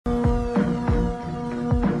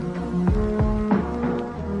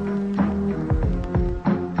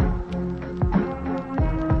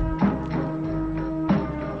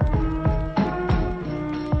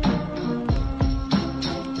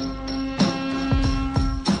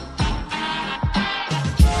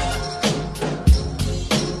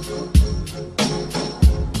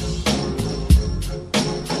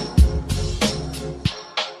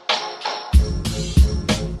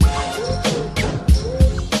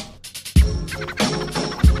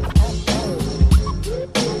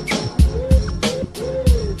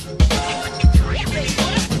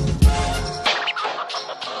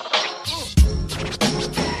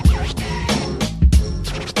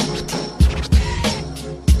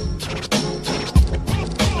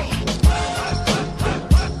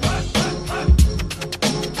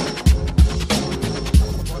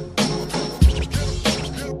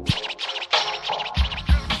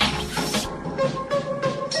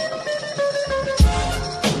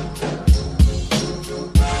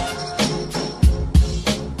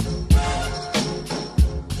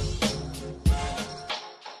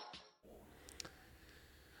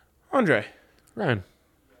Andre. Ryan,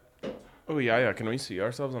 Oh, yeah. Can we see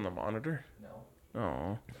ourselves on the monitor? No.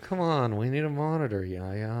 Oh. come on. We need a monitor.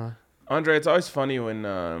 Yeah. Andre, it's always funny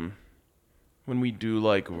when we do,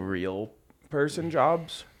 like, real person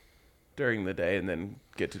jobs during the day and then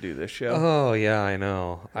get to do this show. Oh, yeah, I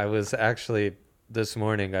know. I was actually, this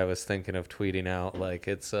morning, I was thinking of tweeting out, like,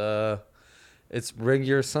 it's bring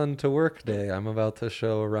your son to work day. I'm about to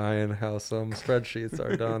show Ryan how some spreadsheets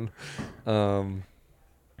are done.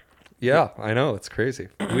 Yeah, I know. It's crazy.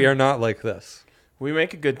 We are not like this. We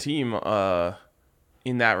make a good team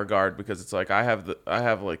in that regard because it's like I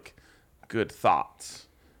have like good thoughts,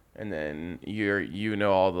 and then you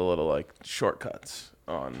know all the little like shortcuts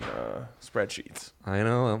on spreadsheets. I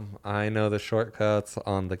know 'em. I know the shortcuts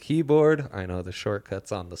on the keyboard. I know the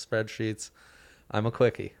shortcuts on the spreadsheets. I'm a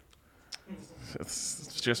quickie.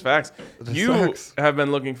 It's just facts. Just You facts. have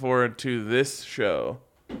been looking forward to this show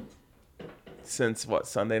since what,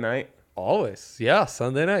 Sunday night? Always. Yeah,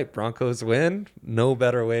 Sunday night. Broncos win. No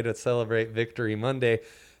better way to celebrate Victory Monday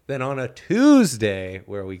than on a Tuesday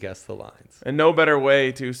where we guess the lines. And no better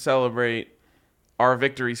way to celebrate our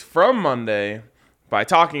victories from Monday by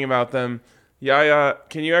talking about them. Yaya,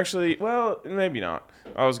 can you actually, well, maybe not.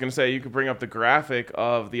 I was going to say you could bring up the graphic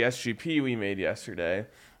of the SGP we made yesterday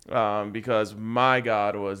because, my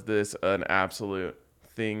God, was this an absolute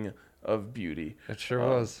thing of beauty. It sure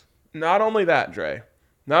was. Not only that, Dre,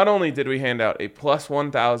 not only did we hand out a plus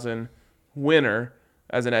 1,000 winner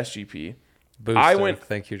as an SGP, Boosted.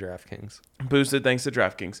 Thank you, DraftKings. boosted thanks to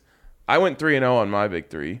DraftKings. I went 3-0 on my big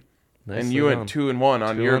three. And Nicely you done. went 2-1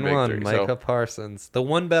 on your big three. Micah So Parsons. The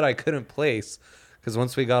one bet I couldn't place because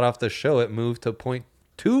once we got off the show, it moved to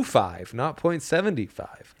 0.25, not 0.75.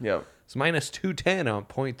 yeah. It's minus 210 on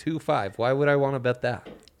 0.25. Why would I want to bet that?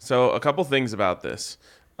 So a couple things about this.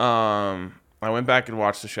 I went back and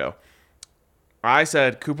watched the show. I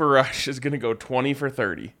said Cooper Rush is going to go 20 for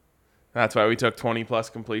 30. That's why we took 20 plus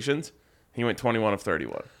completions. He went 21 of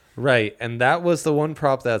 31. Right, and that was the one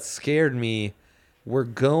prop that scared me. We're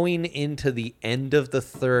going into the end of the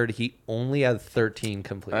third. He only had 13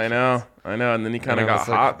 completions. I know. And then he kind of And I got was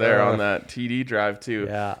like, hot there on that TD drive too.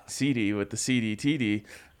 Yeah. CD with the CD TD.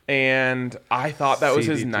 And I thought that was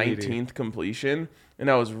his CD. 19th completion. And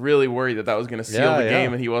I was really worried that was going to seal Yeah, the game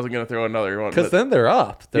yeah. and he wasn't going to throw another one. Because But- then they're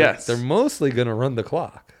up. Yes. They're mostly going to run the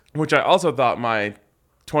clock. Which I also thought my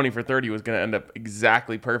 20 for 30 was going to end up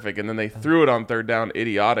exactly perfect. And then they threw it on third down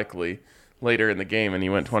idiotically later in the game. And he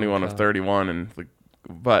went 21 of 31.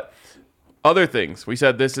 But other things. We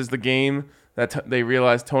said this is the game that they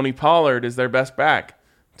realized Tony Pollard is their best back.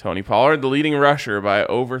 Tony Pollard, the leading rusher by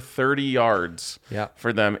over 30 yards Yeah.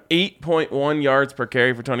 for them. 8.1 yards per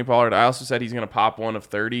carry for Tony Pollard. I also said he's going to pop one of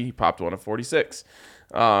 30. He popped one of 46.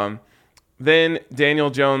 Then Daniel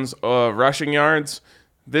Jones rushing yards.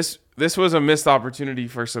 This was a missed opportunity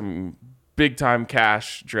for some big-time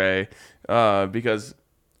cash, Dre, because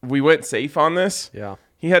we went safe on this. Yeah.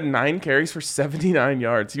 He had 9 carries for 79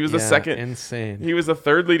 yards. He was the second. Insane. He was the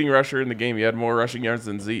third leading rusher in the game. He had more rushing yards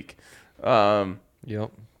than Zeke.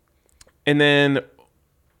 Yep. And then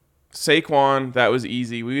Saquon, that was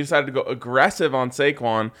easy. We decided to go aggressive on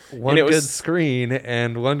Saquon. One and it good was, screen,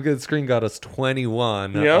 and one good screen got us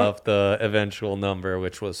 21 Yeah. of the eventual number,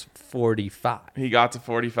 which was 45. he got to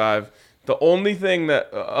 45. The only thing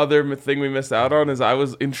other thing we missed out on is I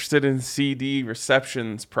was interested in CD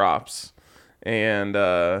receptions props. And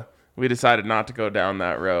we decided not to go down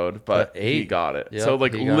that road, but he 8. got it. Yep, So,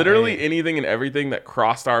 like, he got literally 8. anything and everything that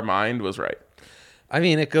crossed our mind was right. I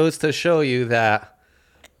mean, it goes to show you that,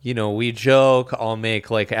 we joke, I'll make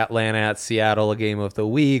like Atlanta at Seattle a game of the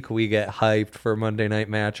week. We get hyped for Monday night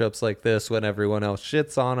matchups like this when everyone else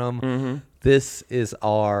shits on them. Mm-hmm. This is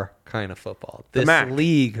our kind of football. This Mac.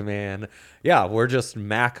 league, man. Yeah, we're just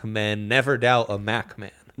Mac men. Never doubt a Mac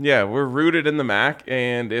man. Yeah, we're rooted in the MAC,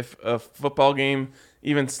 and if a football game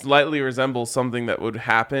even slightly resembles something that would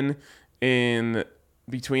happen in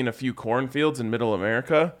between a few cornfields in middle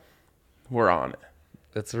America, we're on it.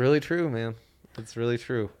 That's really true, man. It's really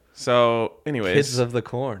true. So, anyways, Kids of the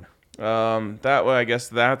corn. that way, I guess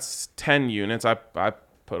that's 10 units. I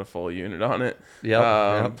put a full unit on it.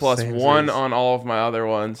 Yep, Plus same 1 series. on all of my other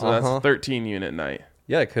ones, so Uh-huh. that's 13 unit night.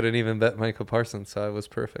 Yeah, I couldn't even bet Micah Parsons, so I was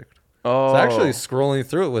perfect. Oh, So actually scrolling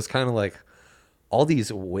through it was kind of like all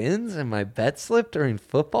these wins and my bet slip during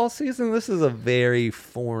football season. This is a very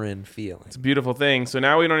foreign feeling. it's a beautiful thing. So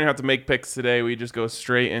now we don't even have to make picks today. We just go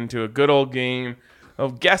straight into a good old game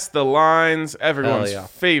of Guess the Lines, everyone's Hell yeah.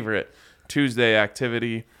 favorite Tuesday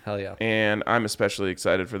activity. Hell yeah. And I'm especially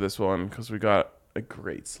excited for this one because we got a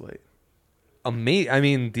great slate. I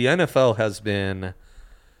mean, the NFL has been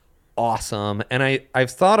awesome. And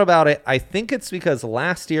I've thought about it. I think it's because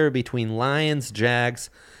last year between Lions, Jags,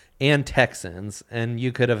 and Texans, and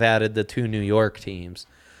you could have added the 2 New York teams,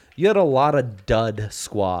 you had a lot of dud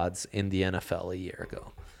squads in the NFL a year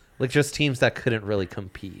ago. Like just teams that couldn't really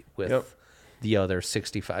compete with the other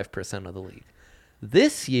 65% of the league.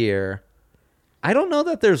 This year, I don't know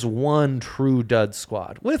that there's one true dud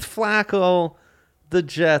squad. With Flacco, the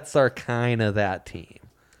Jets are kind of that team.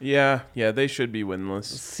 Yeah, they should be winless.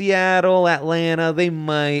 Seattle, Atlanta, they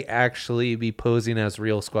might actually be posing as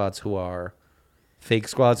real squads who are fake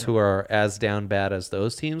squads who are as down bad as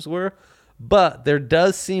those teams were. But there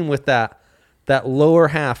does seem with that lower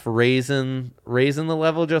half raising the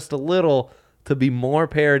level just a little to be more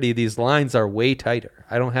parity. These lines are way tighter.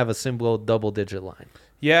 I don't have a simple double-digit line.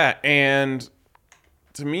 Yeah, and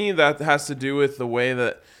to me that has to do with the way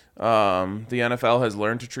that the NFL has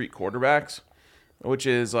learned to treat quarterbacks, which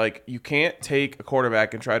is like you can't take a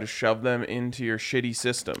quarterback and try to shove them into your shitty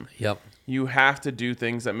system. Yep. You have to do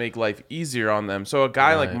things that make life easier on them. So a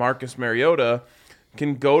guy like Marcus Mariota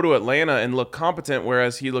can go to Atlanta and look competent,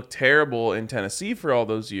 whereas he looked terrible in Tennessee for all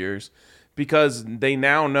those years because they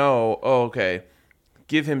now know, oh, okay,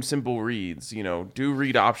 give him simple reads, do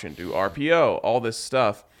read option, do RPO, all this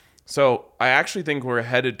stuff. So I actually think we're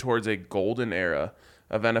headed towards a golden era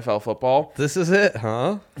of NFL football. This is it,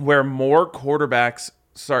 huh? Where more quarterbacks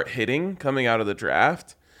start hitting coming out of the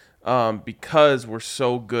draft because we're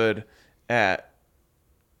so good at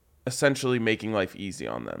essentially making life easy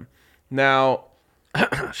on them. Now,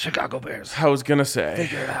 Chicago Bears. I was going to say,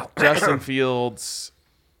 figure it out. Justin Fields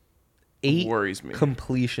 8 worries me.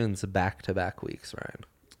 completions back-to-back weeks, Ryan.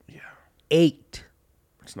 Yeah. 8.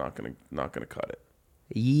 It's not gonna cut it.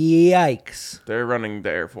 Yikes. They're running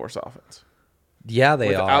the Air Force offense. Yeah,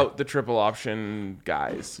 they are. Without the triple option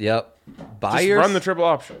guys. Yep. Just run the triple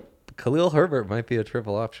option. Khalil Herbert might be a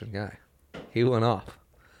triple option guy. He went off.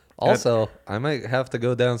 Also, I might have to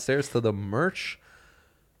go downstairs to the merch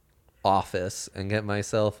office and get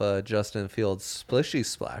myself a Justin Fields Splishy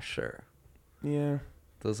Splash shirt. Yeah.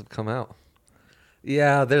 Those have come out.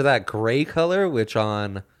 Yeah, they're that gray color, which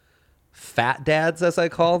on fat dads, as I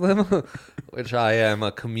call them, which I am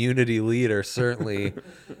a community leader, certainly,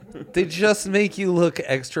 they just make you look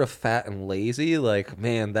extra fat and lazy. Like,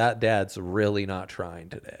 man, that dad's really not trying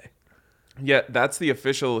today. Yeah, that's the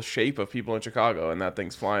official shape of people in Chicago, and that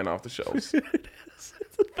thing's flying off the shelves. It is.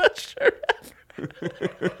 It's the best shirt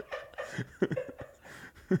ever.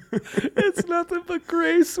 It's nothing but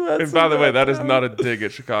gray sweats. And by the way, that is not a dig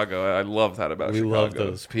at Chicago. I love that about Chicago. We love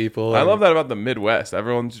those people. I love that about the Midwest.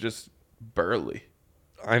 Everyone's just burly.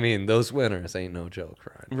 I mean, those winners ain't no joke,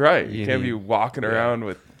 Ryan. Right. You can't be walking around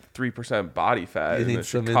with 3% body fat in the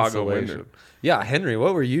Chicago winter. Yeah, Henry,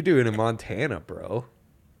 what were you doing in Montana, bro?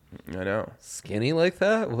 I know. Skinny like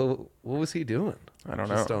that? What was he doing? I don't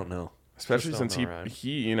know. Just don't know. Especially since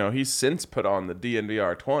he's since put on the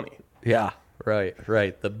DNVR 20. Yeah, right.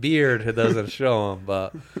 The beard doesn't show him,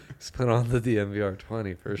 but he's put on the DNVR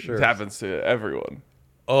 20 for sure. It happens to everyone.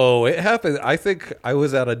 Oh, it happened. I think I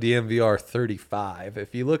was at a DNVR 35.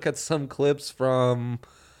 If you look at some clips from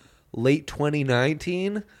late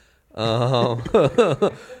 2019,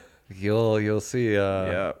 you'll see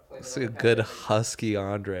see a good husky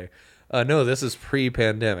Andre. No, this is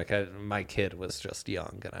pre-pandemic. My kid was just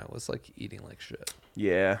young, and I was like eating like shit.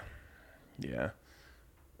 Yeah.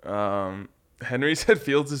 Henry said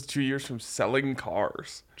Fields is 2 years from selling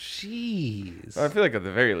cars. Jeez. I feel like at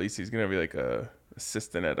the very least he's gonna be like a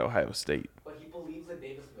assistant at Ohio State. But he believes in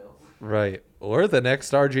Davis Mills. Right. Or the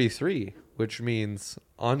next RG3, which means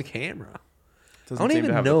on camera. I don't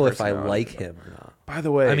even know if I like him or not. By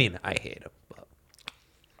the way, I mean, I hate him.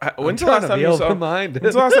 But when's the last time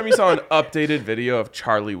you saw an updated video of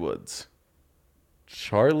Charlie Woods?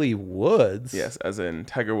 Charlie Woods? Yes, as in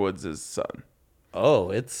Tiger Woods' son.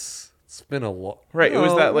 Oh, it's been a while. Right, it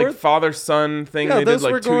was that like father-son thing they did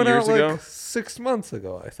like 2 years ago. Like 6 months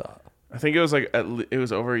ago, I thought. I think it was like it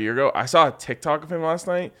was over a year ago. I saw a TikTok of him last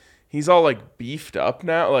night. He's all like beefed up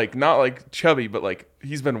now, like not like chubby, but like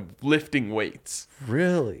he's been lifting weights.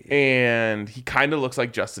 Really? And he kind of looks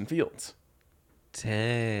like Justin Fields.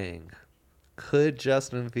 Dang. Could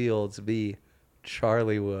Justin Fields be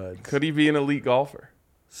Charlie Woods? Could he be an elite golfer?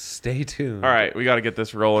 Stay tuned. All right, we got to get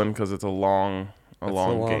this rolling because it's a long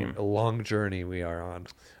game. A long journey we are on.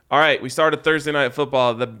 All right, we started Thursday Night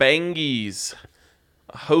Football. The Bangies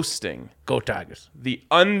hosting. Go Tigers. The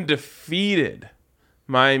undefeated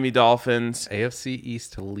Miami Dolphins. AFC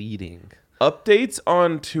East leading. Updates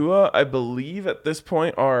on Tua, I believe at this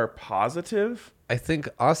point, are positive. I think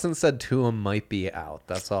Austin said Tua might be out.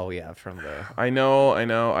 That's all we have from there. I know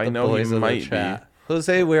he might be.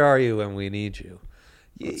 Jose, where are you when we need you?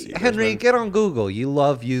 See, Henry, Brisbane. get on Google. You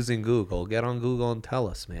love using Google. Get on Google and tell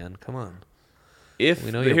us, man. Come on. If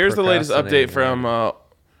We know you're here's the latest update procrastinating, from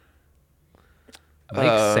Mike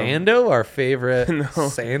Sando, our favorite no.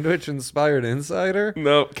 sandwich-inspired insider.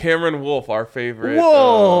 no Cameron Wolf, our favorite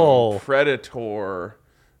Whoa. predator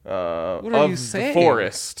What are of you the saying?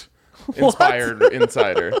 forest inspired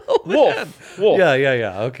insider. Wolf.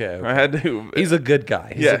 Yeah. Okay. I had to. He's a good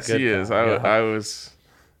guy. He's yes, a good he is. guy. Yeah. I was.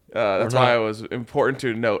 That's We're why not- I was important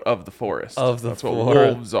to note of the forest. Of the That's what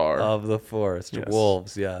forest. wolves are. Of the forest. Yes.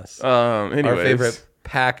 Wolves, yes. Anyways. Our favorite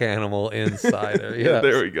pack animal insider. Yeah, Yes.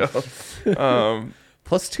 there we go.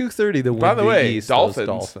 Plus 230 to win By the way, East, those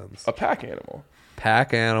dolphins, a pack animal.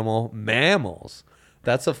 Pack animal, mammals.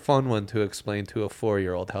 That's a fun one to explain to a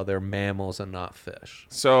 4-year-old how they're mammals and not fish.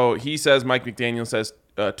 So he says, Mike McDaniel says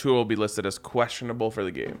Tua will be listed as questionable for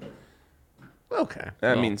the game. Okay.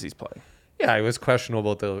 That well, means he's playing. yeah, it was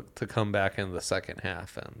questionable to come back in the second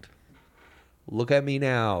half. And look at me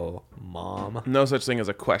now, Mom. No such thing as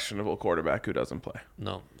a questionable quarterback who doesn't play.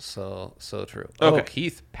 No, so true. Okay. Oh,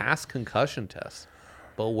 Keith passed concussion test,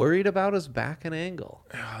 but worried about his back and ankle.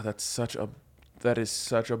 Oh, that is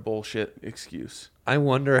such a bullshit excuse. I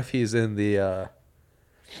wonder if he's in the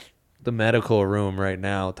medical room right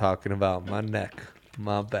now talking about my neck,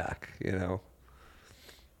 my back, you know.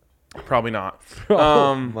 Probably not.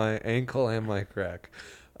 My ankle and my crack.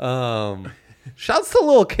 Shouts to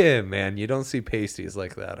Lil Kim, man. You don't see pasties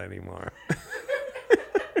like that anymore.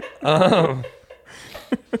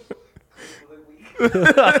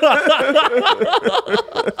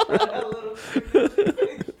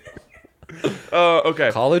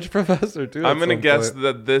 Okay. College professor, too. I'm gonna guess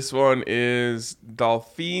that this one is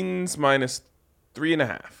Dolphins minus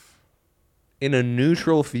 3.5. In a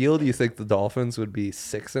neutral field, you think the Dolphins would be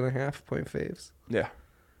 6.5 point faves? Yeah.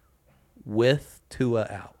 With Tua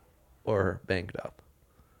out or banged up.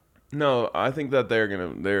 No, I think that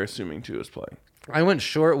they're assuming Tua's playing. I went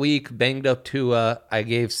short week, banged up Tua. I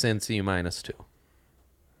gave Cincy -2.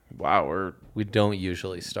 Wow, We don't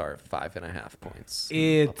usually start 5.5 points.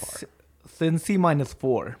 It's apart. Cincy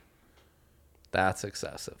 -4. That's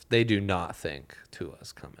excessive. They do not think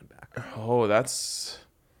Tua's coming back.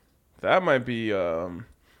 that might be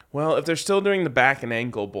well, if they're still doing the back and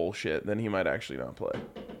ankle bullshit, then he might actually not play.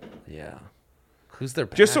 Yeah. Who's their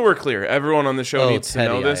backup? Just so we're clear, everyone on the show needs Teddy.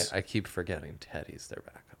 to know this. I keep forgetting Teddy's their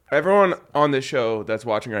backup. Everyone on this show that's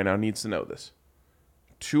watching right now needs to know this.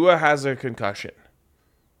 Tua has a concussion.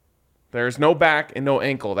 There's no back and no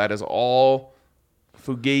ankle. That is all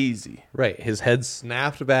fugazi. Right. His head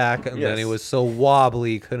snapped back, and then he Yes. was so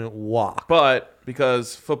wobbly he couldn't walk. But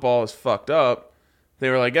because football is fucked up, they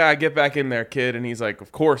were like, get back in there, kid. And he's like,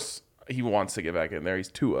 of course he wants to get back in there. He's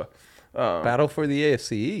Tua. Battle for the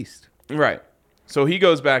AFC East. Right. So he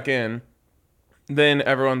goes back in. Then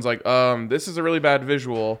everyone's like, this is a really bad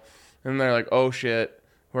visual. And they're like, oh, shit.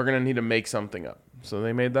 We're going to need to make something up. So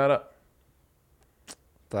they made that up.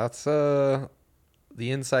 That's the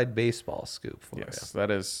inside baseball scoop for Yes, that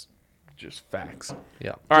is just facts. you.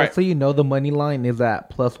 Yeah. All right. Just so you know, the money line is at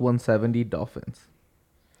plus 170 Dolphins.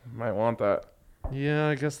 Might want that. Yeah,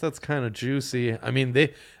 I guess that's kind of juicy. I mean,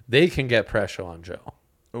 they can get pressure on Joe.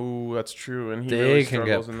 Oh, that's true. And he They really can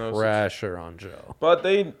get struggles in those. pressure on Joe. But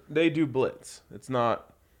they do blitz. It's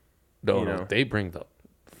not No, you no, know. they bring the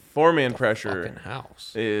four-man fucking pressure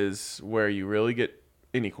house. is where you really get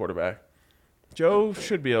any quarterback. Joe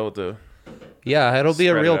should be able to. Yeah, it'll be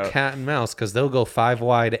a Spread it real out. cat and mouse because they'll go 5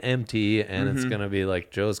 wide empty, and Mm-hmm. it's going to be like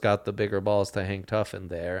Joe's got the bigger balls to hang tough in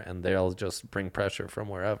there, and they'll just bring pressure from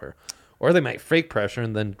wherever. Or they might fake pressure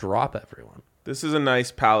and then drop everyone. This is a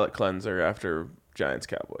nice palate cleanser after Giants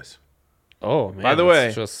Cowboys. Oh, man. By the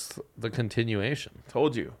it's way- just the continuation.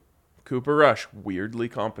 Told you. Cooper Rush, weirdly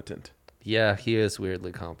competent. Yeah, he is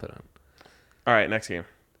weirdly competent. All right, next game.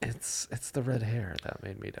 It's the red hair that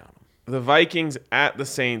made me down him. The Vikings at the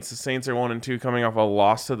Saints. The Saints are 1-2 coming off a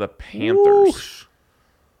loss to the Panthers. Whoosh.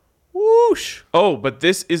 Whoosh. Oh, but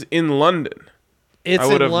this is in London. It's I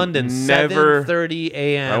in would've London, never- 7:30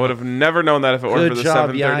 a.m. I would have never known that if it weren't Good for the job,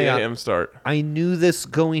 7:30 Yaya. a.m. start. I knew this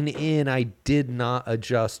going in. I did not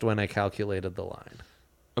adjust when I calculated the line.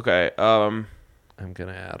 Okay, I'm going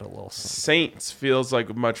to add a little something. Saints feels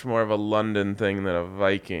like much more of a London thing than a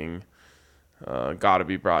Viking. Got to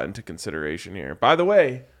be brought into consideration here. By the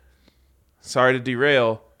way, sorry to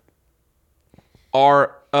derail.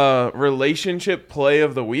 Our relationship play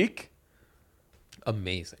of the week,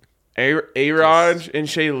 Amazing. A-Raj and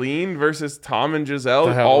Shailene versus Tom and Giselle.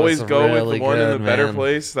 That Always was go with really the one in good, the better man.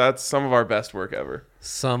 place. That's some of our best work ever.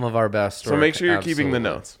 Some of our best So work, make sure you're keeping the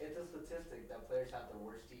absolutely. notes. It's a statistic that players have their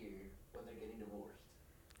worst year when they're getting divorced.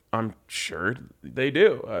 I'm sure they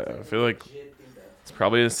do. I feel like it's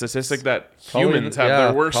probably a statistic that humans have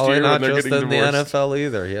their worst probably year not when they're just getting in divorced. the NFL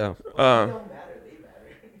either. Yeah.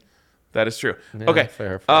 That is true. Yeah, Okay.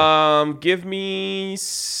 fair. Give me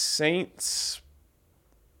Saints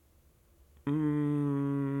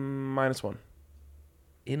 -1.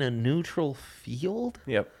 In a neutral field,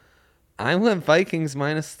 Yep. I went Vikings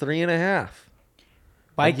 -3.5.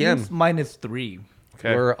 Vikings Again. -3.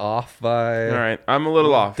 Okay. We're off by All right. I'm a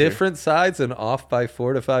little off. here. different sides and off by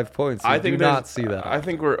 4 to 5 points. I I think do not there's- see that. I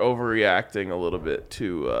think we're overreacting a little bit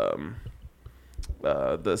to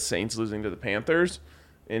the Saints losing to the Panthers,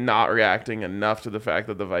 and not reacting enough to the fact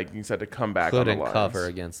that the Vikings had to come back on couldn't the Lions. cover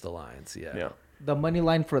against the Lions. Yeah. Yeah. The money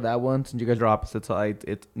line for that one, since you guys are opposite sides,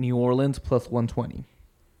 it's New Orleans +120.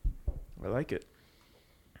 I like it.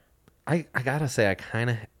 I gotta say, I kind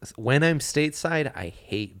of when I'm stateside, I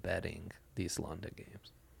hate betting these London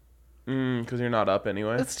games. Because you're not up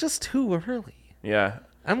anyway. It's just too early. Yeah.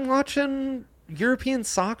 I'm watching European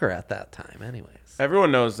soccer at that time, anyways.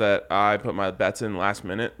 Everyone knows that I put my bets in last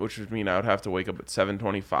minute, which would mean I would have to wake up at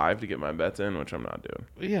 7:25 to get my bets in, which I'm not doing.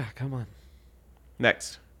 Yeah, come on.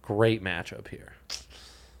 Next, Great matchup here.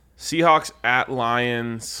 Seahawks at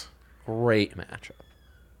Lions. Great matchup.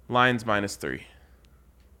 Lions -3.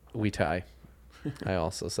 We tie. I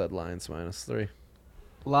also said Lions -3.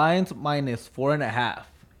 Lions -4.5.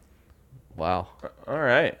 Wow. All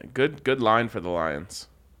right, good line for the Lions.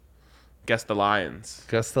 Guess the Lions.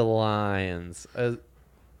 Guess the Lions.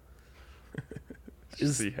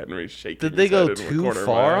 See Henry shaking. Did they his go head in the too corner of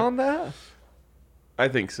far my eye. on that? I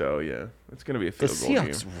think so. Yeah, it's gonna be a The field goal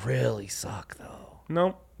Seahawks game. really suck, though.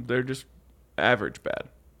 Nope, they're just average bad.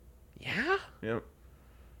 Yeah? Yep.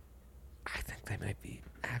 I think they might be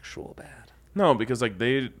actual bad. No, because like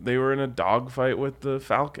they were in a dogfight with the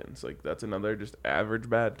Falcons. Like that's another just average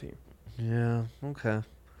bad team. Yeah, okay.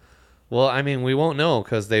 Well, I mean, we won't know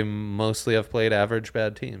because they mostly have played average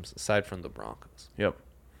bad teams, aside from the Broncos. Yep.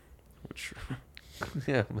 Which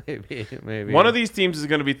Yeah, maybe. one of these teams is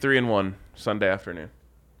going to be 3-1 Sunday afternoon.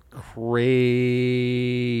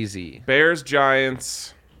 Crazy. Bears,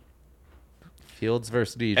 Giants. Fields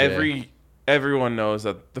versus DJ. Everyone knows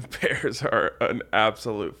that the Bears are an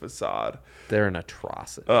absolute facade. They're an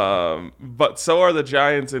atrocity. But so are the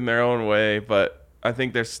Giants in their own way. But I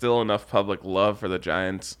think there's still enough public love for the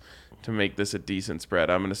Giants to make this a decent spread.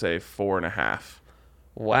 I'm going to say 4.5.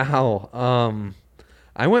 Wow.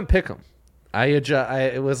 I went pick 'em.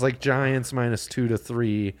 It was like Giants -2 to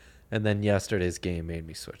 3, and then yesterday's game made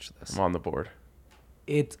me switch this. I'm on the board.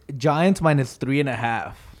 It's Giants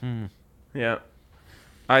 -3.5. Yeah.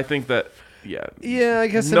 I think that, yeah. Yeah, I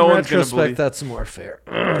guess No in one's gonna retrospect, believe- that's more fair.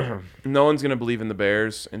 No one's going to believe in the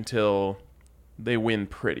Bears until they win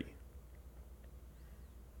pretty.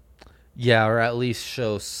 Yeah, or at least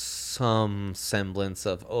show some semblance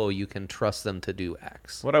of, you can trust them to do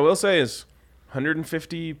X. What I will say is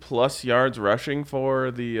 150 plus yards rushing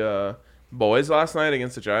for the boys last night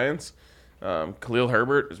against the Giants. Khalil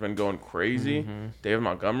Herbert has been going crazy. David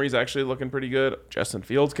Montgomery's actually looking pretty good. Justin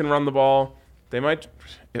Fields can run the ball. They might.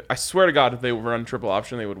 I swear to God, if they run triple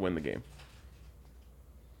option, they would win the game.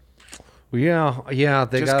 Yeah,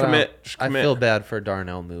 they Just got. commit. Just I commit. feel bad for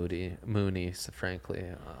Darnell Mooney, frankly.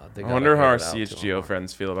 They I gotta wonder how our get it out to him. CHGO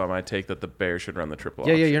friends feel about my take that the Bears should run the triple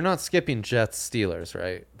Yeah, option. you're not skipping Jets Steelers,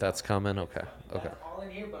 right? That's coming. Okay. All in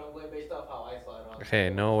here, but I'm going based off how I saw it on. Okay,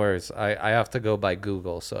 no worries. I have to go by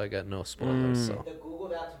Google, so I get no spoilers. So, The Google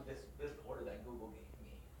that's this order that Google gave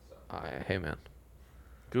me. So. hey man,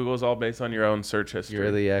 Google's all based on your own search history.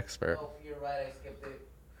 you're the expert. Oh, you're right. I skipped it.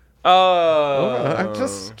 Oh.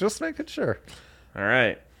 I'm just making sure. All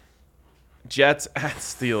right. Jets at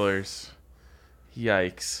Steelers.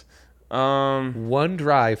 Yikes. One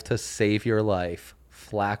drive to save your life,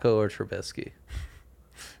 Flacco or Trubisky.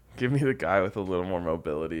 Give me the guy with a little more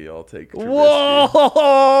mobility. I'll take Trubisky.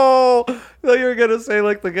 Whoa! No, you're gonna say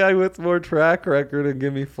like the guy with more track record and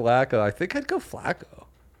give me Flacco. I think I'd go Flacco.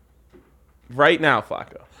 Right now,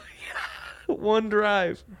 Flacco. One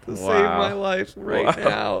drive to save Wow. my life right Wow.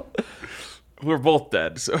 now. We're both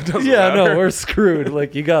dead, so it doesn't Yeah, matter. no, we're screwed.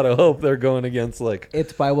 Like you gotta hope they're going against like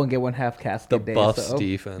It's buy one get one half casket the day. Buffs so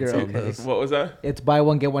defense you're on okay. this. What was that? It's buy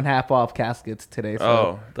one get one half off caskets today. So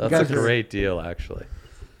Oh, That's guys a are- great deal, actually.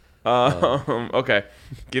 Okay.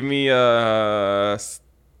 Give me Steelers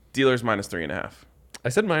 -3.5. I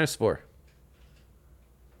said -4.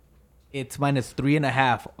 it's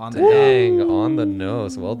 -3.5 on the Dang, on the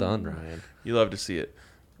nose. Well done, Ryan. You love to see it.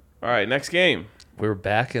 All right, next game. We're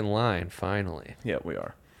back in line finally. Yeah, we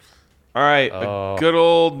are. All right, Oh. a good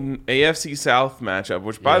old AFC South matchup,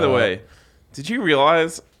 which, by the Yeah. way, did you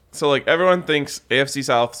realize So like everyone thinks AFC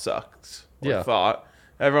South sucks. Or Yeah. thought.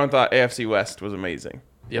 Everyone thought AFC West was amazing.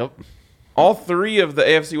 Yep. All 3 of the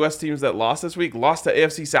AFC West teams that lost this week lost to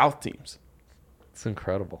AFC South teams. It's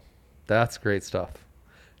incredible. That's great stuff.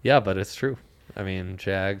 Yeah, but it's true. I mean,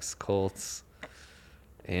 Jags, Colts,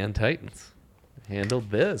 and Titans handled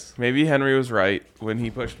biz. Maybe Henry was right when he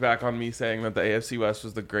pushed back on me saying that the AFC West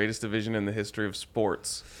was the greatest division in the history of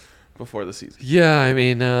sports before the season. Yeah, I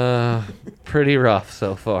mean, pretty rough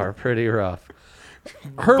so far. Pretty rough.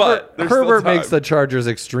 Herbert there's still Herbert makes time. the Chargers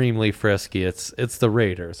extremely frisky. It's the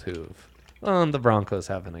Raiders who've. The Broncos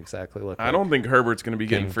haven't exactly looked. I don't think Herbert's going to be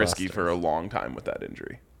getting frisky Gangbusters. for a long time with that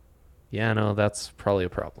injury. Yeah, no, that's probably a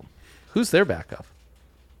problem. Who's their backup?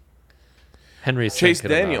 Henry's Chase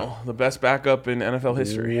thinking about Daniel, the best backup in NFL it.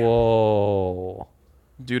 history. Whoa.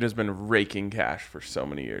 Dude has been raking cash for so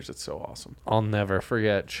many years. It's so awesome. I'll never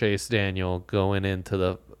forget Chase Daniel going into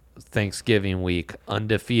the Thanksgiving week,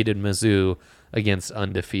 undefeated Mizzou against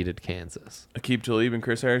undefeated Kansas. Aqib Talib and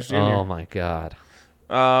Chris Harris Jr. Oh, my God.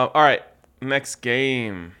 All right, next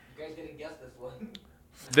game. You guys didn't guess this one.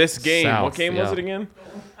 This game. South, What game was yeah. it again?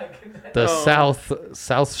 The Oh. South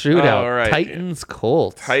shootout. Oh, right. Titans,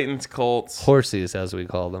 Colts. Titans Colts. Horsies, as we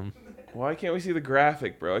call them. Why can't we see the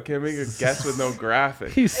graphic, bro? I can't make a guess with no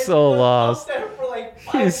graphic. He's so lost. There for like 5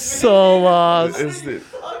 He's minutes. so lost. Is it-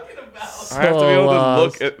 Talking about. I have to be able to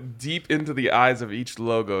lost. look deep into the eyes of each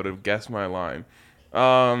logo to guess my line.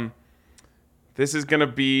 This is gonna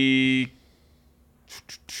be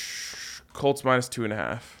Colts minus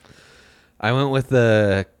 2.5. I went with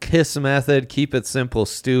the KISS method. Keep it simple,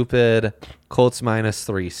 stupid. Colts minus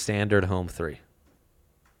 3. Standard home 3.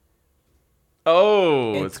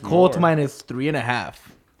 Oh, It's Colts more. minus 3.5.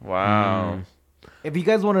 Wow. If you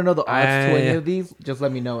guys want to know the odds to any I- of these, just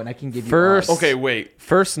let me know and I can give you First- odds. Okay, wait.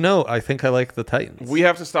 First note, I think I like the Titans. We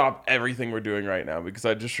have to stop everything we're doing right now because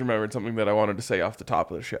I just remembered something that I wanted to say off the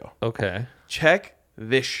top of the show. Okay. Check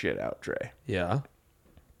this shit out, Dre. Yeah.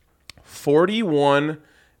 41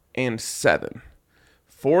 and 7.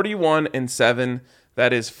 41 and 7.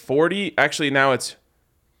 That is 40. Actually, now it's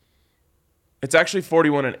actually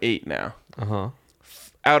 41 and 8 now. Uh-huh.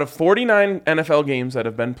 Out of 49 NFL games that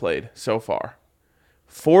have been played so far,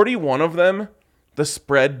 41 of them, the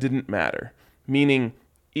spread didn't matter. Meaning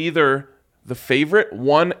either the favorite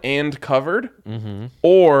won and covered,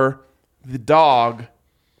 or the dog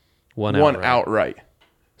One won outright. outright.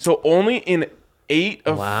 So only in 8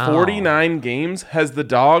 of Wow. 49 games has the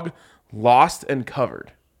dog lost and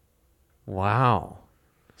covered. Wow.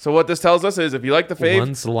 So what this tells us is if you like the fave,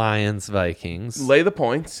 One's Lions, Vikings. lay the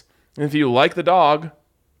points. And if you like the dog,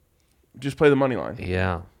 just play the money line.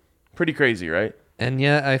 Yeah. Pretty crazy, right? And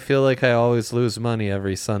yet I feel like I always lose money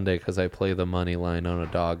every Sunday because I play the money line on a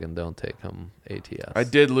dog and don't take him ATS. I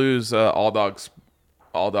did lose all dogs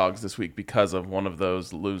this week because of one of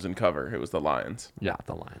those lose and cover. It was the Lions. Yeah,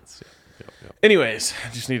 the Lions. Yep. Anyways,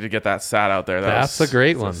 I just need to get that stat out there. That's a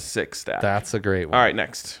great one. Sick stat. That's a great one. All right,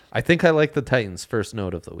 next. I think I like the Titans. First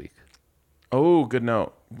note of the week. Oh, good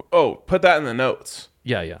note. Oh, put that in the notes.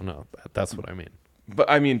 Yeah, no, that's what I mean. But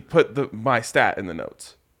I mean, put my stat in the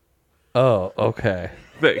notes. Oh, okay.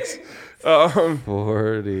 Thanks.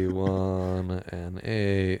 41 and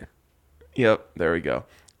 8. Yep, there we go.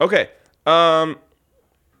 Okay.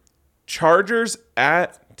 Chargers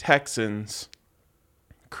at Texans.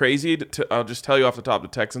 Crazy I'll just tell you off the top, the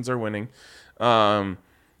Texans are winning.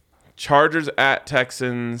 Chargers at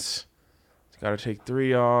Texans. Got to take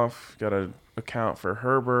 3 off. Got to account for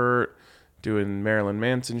Herbert doing Marilyn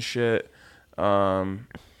Manson shit.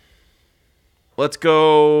 Let's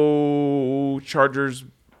go Chargers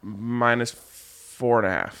minus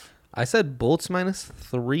 4.5. I said Bolts minus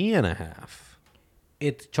 3.5.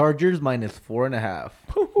 It's Chargers minus 4.5.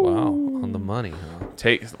 Wow, on the money, huh?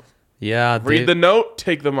 Take Yeah, read the note.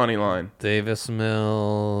 Take the money line. Davis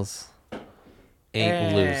Mills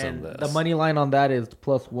ain't losing And this. the money line on that is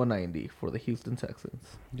plus 190 for the Houston Texans.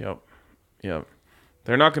 Yep.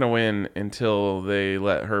 They're not going to win until they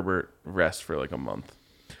let Herbert rest for like a month.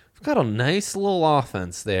 We've got a nice little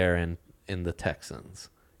offense there in the Texans.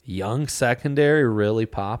 Young secondary really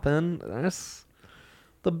popping. There's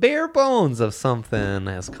the bare bones of something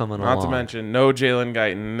has coming along. Not to mention, no Jalen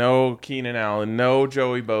Guyton, no Keenan Allen, no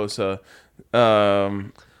Joey Bosa.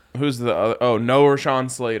 Who's the other? Oh, no Rashawn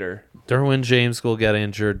Slater. Derwin James will get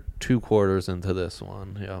injured 2 quarters into this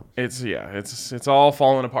one. Yeah, It's all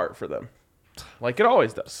falling apart for them, like it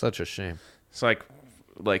always does. such a shame. It's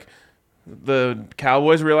like the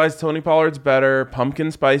Cowboys realize Tony Pollard's better.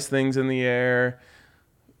 Pumpkin spice things in the air.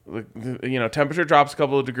 Temperature drops a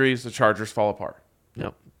couple of degrees. The Chargers fall apart.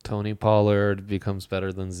 Yep. Tony Pollard becomes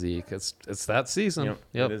better than Zeke. It's that season.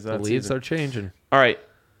 Yep, it is The that leads season. are changing. All right,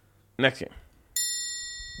 next game.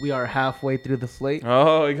 We are halfway through the slate.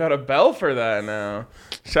 Oh, you got a bell for that now.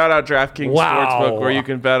 Shout out DraftKings Wow. Sportsbook, where you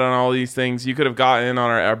can bet on all these things. You could have gotten in on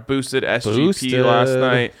our boosted SGP Boosted. last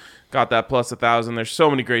night. Got that plus 1,000. There's so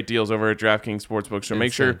many great deals over at DraftKings Sportsbook. So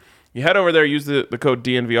make sure Insane. you head over there, use the code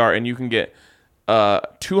DNVR, and you can get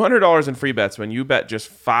 $200 in free bets when you bet just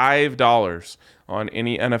 $5 on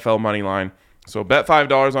any NFL money line. So bet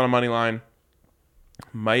 $5 on a money line.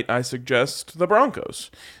 Might I suggest the Broncos?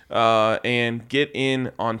 And get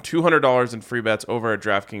in on $200 in free bets over at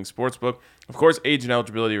DraftKings Sportsbook. Of course, age and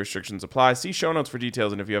eligibility restrictions apply. See show notes for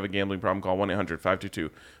details, and if you have a gambling problem, call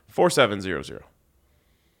 1-800-522-4700.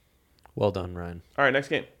 Well done, Ryan. All right, next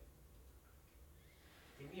game.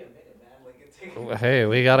 Give me a minute, man. Like it takes. Hey,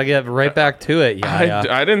 we got to get right back to it. Yeah.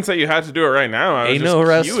 I didn't say you had to do it right now. I was Ain't just no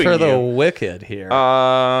rest cueing for the you. wicked here.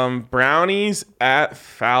 Brownies at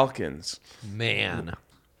Falcons. Man.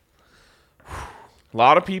 A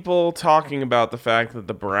lot of people talking about the fact that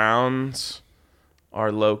the Browns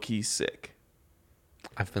are low-key sick.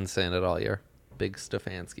 I've been saying it all year. Big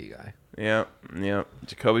Stefanski guy. Yeah.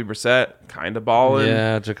 Jacoby Brissett, kind of balling.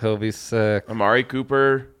 Yeah, Jacoby's sick. Amari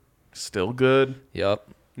Cooper, still good. Yep.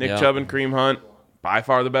 Nick Yep. Chubb and Kareem Hunt, by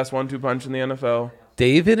far the best 1-2 punch in the NFL.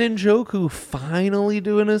 David Njoku finally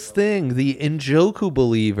doing his thing. The Njoku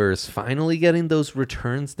believers finally getting those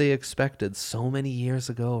returns they expected so many years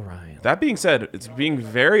ago, Ryan. That being said, it's being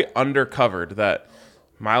very undercovered that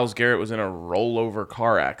Myles Garrett was in a rollover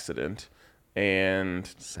car accident, and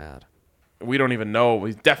Sad. we don't even know.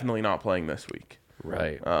 He's definitely not playing this week.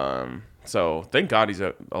 Right. So thank God he's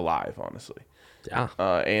alive, honestly. Yeah.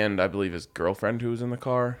 And I believe his girlfriend who was in the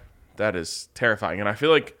car. That is terrifying. And I feel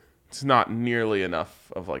like it's not nearly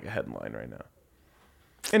enough of like a headline right now.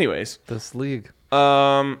 Anyways, This league.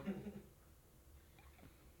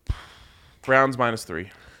 Browns -3.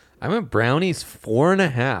 I went Brownies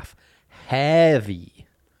 4.5. Heavy.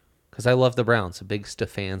 Because I love the Browns. A big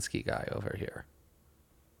Stefanski guy over here.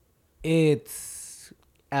 It's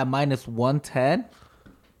at -110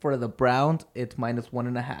 for the Browns. It's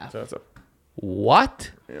 -1.5. So that's up.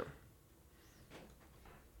 What? Yeah.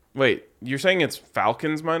 Wait, you're saying it's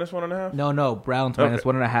Falcons -1.5? No, Browns Okay.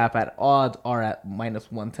 -1.5 at odds are at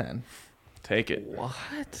 -110. Take it.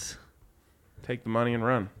 What? Take the money and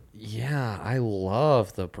run. Yeah, I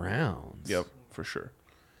love the Browns. Yep, for sure.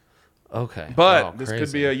 Okay. But Wow, this crazy.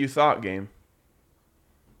 could be a you thought game.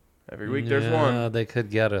 Every week there's one. They could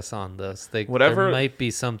get us on this. Whatever- There might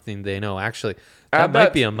be something they know. Actually, Add that might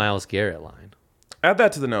that- be a Myles Garrett line. Add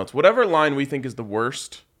that to the notes. Whatever line we think is the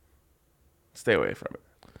worst, stay away from it.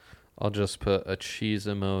 I'll just put a cheese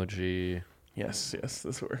emoji. Yes,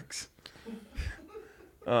 this works.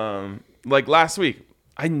 Like last week,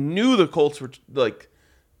 I knew the Colts were like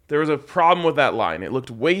there was a problem with that line. It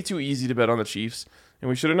looked way too easy to bet on the Chiefs, and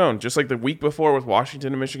we should have known. Just like the week before with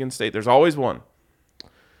Washington and Michigan State, there's always one.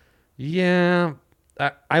 Yeah,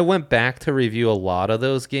 I went back to review a lot of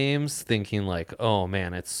those games thinking like, oh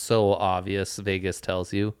man, it's so obvious. Vegas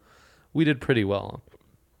tells you. We did pretty well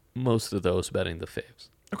on most of those betting the faves.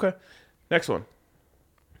 Okay, next one.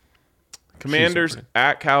 Commanders okay.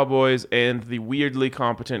 at Cowboys and the weirdly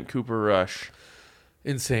competent Cooper Rush.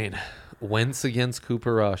 Insane. Wentz against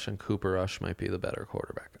Cooper Rush, and Cooper Rush might be the better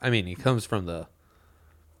quarterback. I mean, he comes from the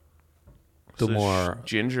It's a more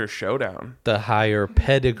ginger showdown. the higher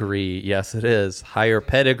pedigree. Yes, it is. Higher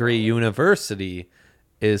pedigree university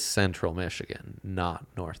is Central Michigan, not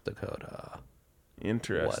North Dakota.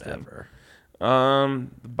 Interesting. Whatever.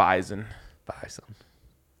 Bison. Bison.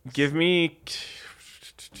 Give me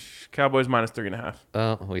Cowboys -3.5.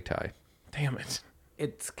 Oh, we tie. Damn it.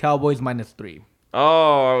 It's Cowboys -3.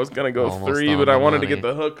 Oh, I was gonna go Almost 3, on but the I wanted to money. get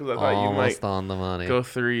the hook because I thought you Almost might on the money. go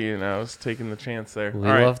 3, and I was taking the chance there. We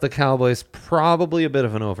All right. love the Cowboys. Probably a bit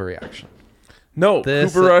of an overreaction. No,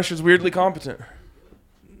 This- Cooper Rush is weirdly competent.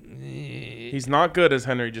 He's not good, as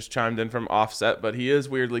Henry just chimed in from offset, but he is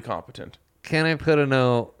weirdly competent. Can I put a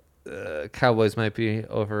note? Cowboys might be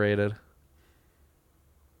overrated.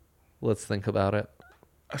 Let's think about it.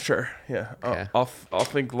 Sure, yeah. Okay. I'll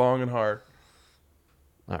think long and hard.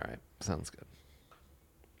 All right. Sounds good.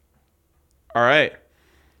 All right.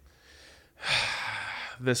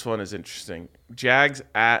 This one is interesting. Jags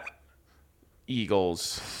at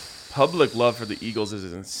Eagles. Public love for the Eagles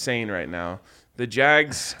is insane right now. The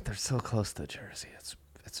Jags They're so close to Jersey. It's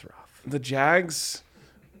rough. the Jags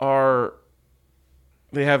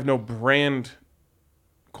they have no brand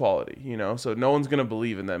quality, so no one's going to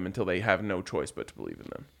believe in them until they have no choice but to believe in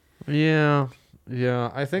them. Yeah.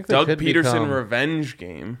 I think they Doug could Peterson become, revenge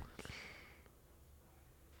game.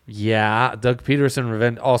 Yeah, Doug Peterson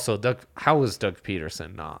revenge. Also, how is Doug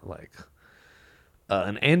Peterson not like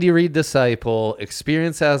an Andy Reid disciple,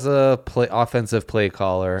 experience as a offensive play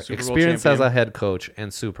caller, Super Bowl experience as champion. a head coach,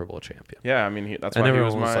 and Super Bowl champion? Yeah, I mean that's And why he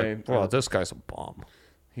was everyone was my like, "Well, this guy's a bomb."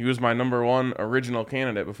 he was my number one original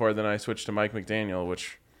candidate before then I switched to Mike McDaniel,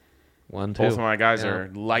 which 1-2. both of my guys Yeah. are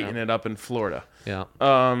lighting it up in Florida. Yeah,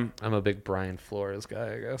 Um, I'm a big Brian Flores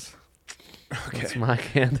guy, I guess. okay. That's my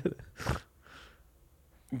candidate.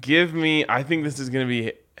 Give me. I think this is going to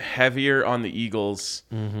be heavier on the Eagles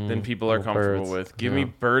than people are Oh, comfortable Birds. with. Give me Yeah.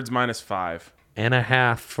 Birds -5. And a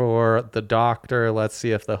half for the doctor. Let's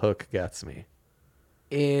see if the hook gets me.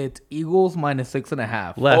 It's Eagles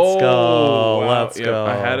 -6.5. Let's Oh, go. wow. Let's Yep, go.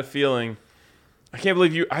 I had a feeling. I can't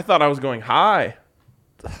believe you. I thought I was going high.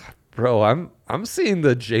 Bro, I'm seeing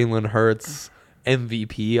the Jalen Hurts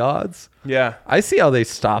MVP odds. Yeah. I see how they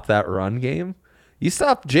stop that run game. You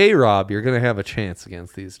stop J-Rob, you're going to have a chance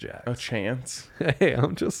against these A Jags. chance. Hey,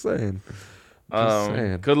 I'm just saying.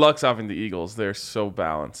 Saying. Good luck stopping the Eagles. They're so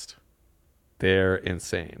balanced. They're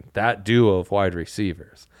insane. That duo of wide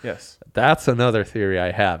receivers. Yes. That's another theory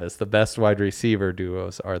I have is the best wide receiver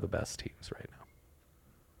duos are the best teams right now.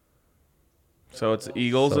 So it's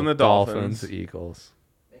Eagles So and the Dolphins. Eagles.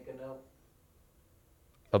 Make a note.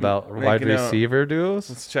 About Make wide a note. receiver duos?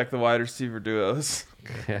 Let's check the wide receiver duos.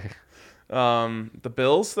 Okay. The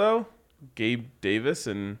Bills though, Gabe Davis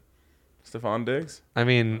and Stephon Diggs. I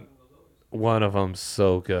mean, one of them's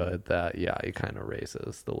so good that, yeah, he kind of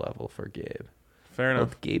raises the level for Gabe. Fair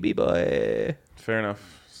enough. Gaby boy. Fair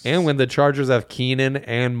enough. And when the Chargers have Keenan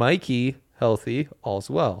and Mikey healthy, all's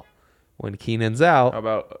well. When Keenan's How out,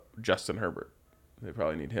 about Justin Herbert? They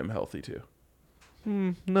probably need him healthy too.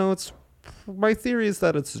 no, it's my theory is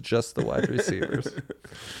that it's just the wide receivers.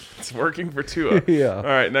 It's working for Tua. Yeah. All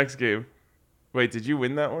right, next game. Wait, did you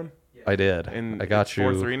win that one? I did. And I got you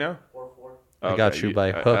 4-3 now. 4-4. I got you by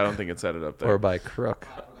I hook. don't think it set it up there. or by crook.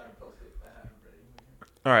 I forgot to post it. I have it ready.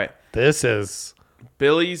 All right, This is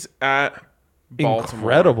Billy's at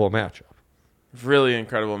Baltimore. incredible matchup. Really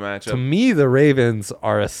incredible To matchup. me, the Ravens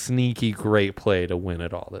are a sneaky great play to win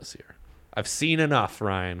it all this year. I've seen enough,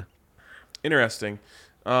 Ryan. Interesting.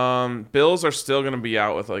 Bills are still going to be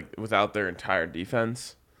out without their entire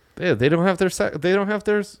defense. They don't have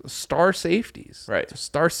their star safeties. Right. Their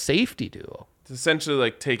star safety duo. It's essentially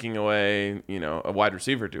like taking away, a wide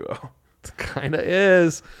receiver duo. It kind of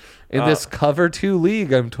is. In this cover 2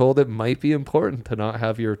 league, I'm told it might be important to not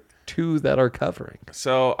have your two that are covering.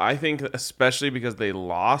 So I think, especially because they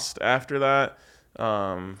lost after that,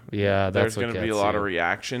 Yeah, there's that's what going to be a gets lot you. of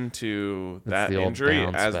reaction to It's that the old injury,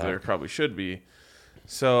 bounce as back. there probably should be.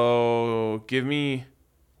 So give me,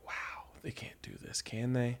 wow, they can't do this,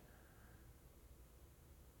 can they?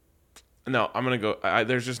 No, I'm going to go,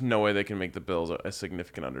 there's just no way they can make the Bills a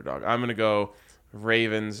significant underdog. I'm going to go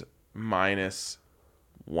Ravens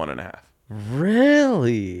 -1.5.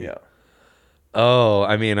 Really? Yeah. Oh,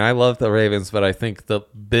 I mean, I love the Ravens, but I think the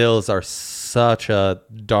Bills are such a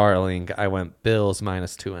darling. I went Bills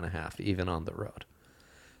 -2.5, even on the road.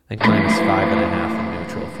 I think -5.5 in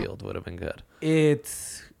neutral field would have been good.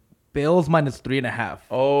 It's Bills -3.5.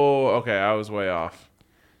 Oh, okay. I was way off.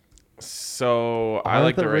 So I Why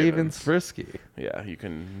like the the Ravens frisky. Yeah, you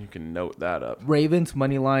can note that up. Ravens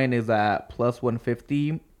money line is at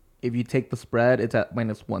 +150. If you take the spread, it's at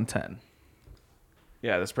 -110.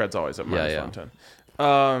 Yeah, the spread's always at Yeah,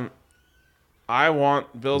 -110. I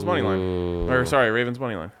want Bills money line. Ooh. Or sorry, Ravens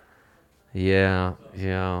money line. Yeah.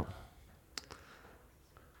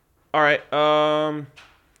 All right.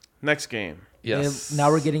 Next game. Yes. And now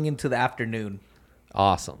we're getting into the afternoon.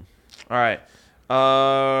 awesome. All right.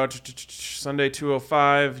 Sunday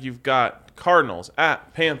 2:05. You've got Cardinals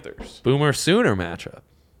at Panthers. Boomer Sooner matchup.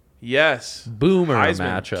 Yes. Boomer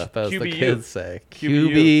Heisman. matchup, as the QBU. kids say.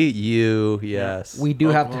 QBU. QBU, yes. We do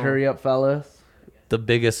have to hurry up, fellas. The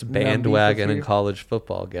biggest Numbers bandwagon this in year. college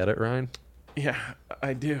football. Get it, Ryan? Yeah,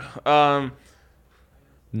 I do. Not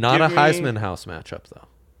Give a me- Heisman House matchup, though.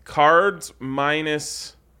 Cards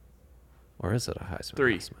minus. Or is it a Heisman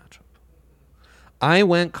 3. House matchup? I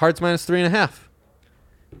went Cards -3.5.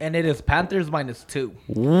 And it is Panthers -2.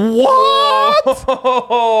 What?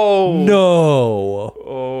 Oh No.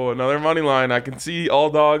 Oh, another money line. I can see all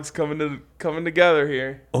dogs coming together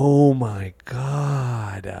here. Oh my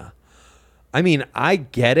God. I mean, I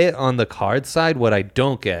get it on the card side. What I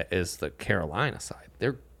don't get is the Carolina side.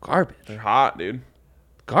 They're garbage. They're hot, dude.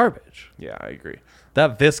 Garbage. Yeah, I agree.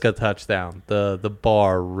 That Visca touchdown, the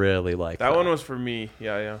bar really liked That one was for me.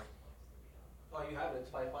 Yeah. Oh, you have it. It's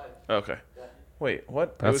 5-5. Okay. Yeah. Wait, what?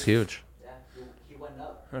 It That's was- huge. Yeah. He went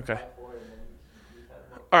up. Okay. 5-4, and then you had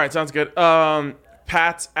more. All right, sounds good.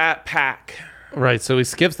 Pats at Pack. Right, so we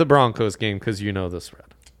skipped the Broncos game because you know the spread.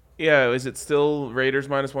 Yeah, is it still Raiders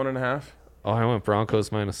minus 1.5? Oh, I went Broncos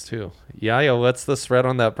 -2. Yeah, what's the spread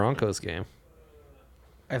on that Broncos game?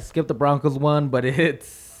 I skipped the Broncos one, but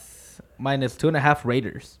it's -2.5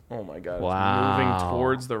 Raiders. Oh my god, Wow. it's moving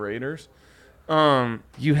towards the Raiders.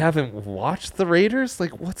 You haven't watched the Raiders?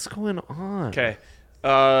 Like, what's going on? Okay. Maybe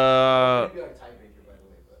like tiebreaker, by the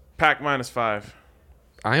way, but Pack -5.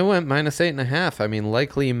 I went -8.5. I mean,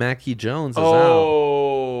 likely Mackie Jones is out.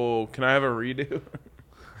 Oh, can I have a redo?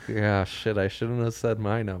 Yeah, shit, I shouldn't have said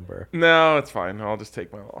my number. No, it's fine. I'll just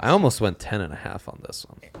take my loss. I almost went 10.5 on this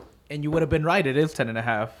one. And you would have been right. It is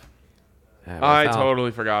 10.5. Yeah, I without-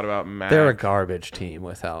 totally forgot about Mac. They're a garbage team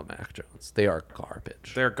without Mac Jones. They are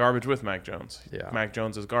garbage. They're garbage with Mac Jones. Yeah. Mac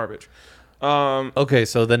Jones is garbage. Okay,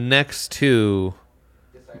 so the next two,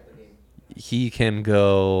 decide the game. he can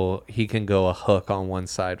go a hook on one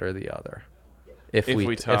side or the other. If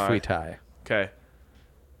we tie. Okay.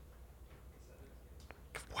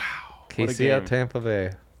 Wow. What a KC at game. Tampa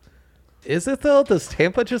Bay. Is it though? Does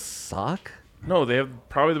Tampa just suck? No, they have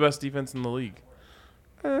probably the best defense in the league.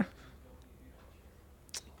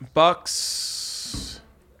 Bucks.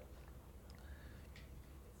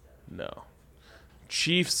 No.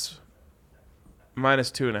 Chiefs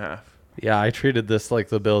 -2.5. Yeah, I treated this like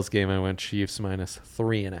the Bills game. I went Chiefs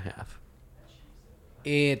 -3.5.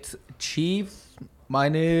 It's Chiefs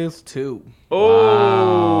 -2.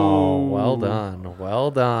 Oh, Well done.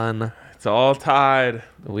 Well done. It's all tied.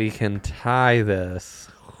 We can tie this.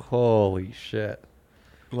 Holy shit.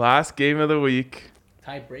 Last game of the week.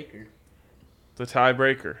 Tiebreaker. The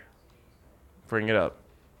tiebreaker. Bring it up.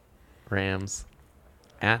 Rams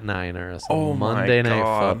at Niners. Oh my Monday Night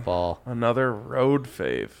God. Football. Another road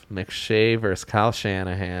fave. McShay versus Kyle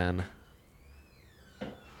Shanahan.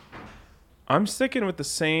 I'm sticking with the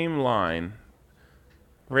same line.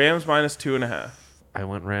 Rams -2.5. I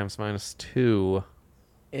went Rams -2.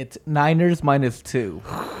 It's Niners -2.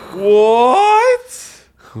 What?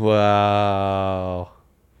 Wow.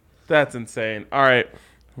 That's insane. All right.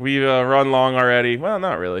 We've run long already. Well,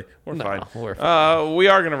 not really. We're No, fine. we're fine. We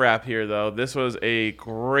are going to wrap here, though. This was a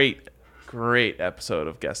great episode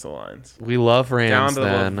of Guess the Lines. We love Rams Down to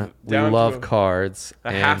then. love- We down to love a- cards. A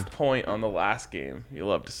And half point on the last game. You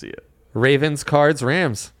love to see it. Ravens, cards,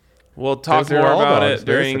 Rams. We'll talk Those are more all about dogs, it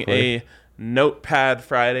during basically. a Notepad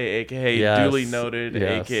Friday, a.k.a. Yes, duly noted,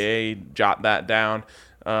 yes. a.k.a. jot that down.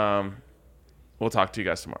 We'll talk to you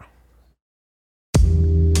guys tomorrow.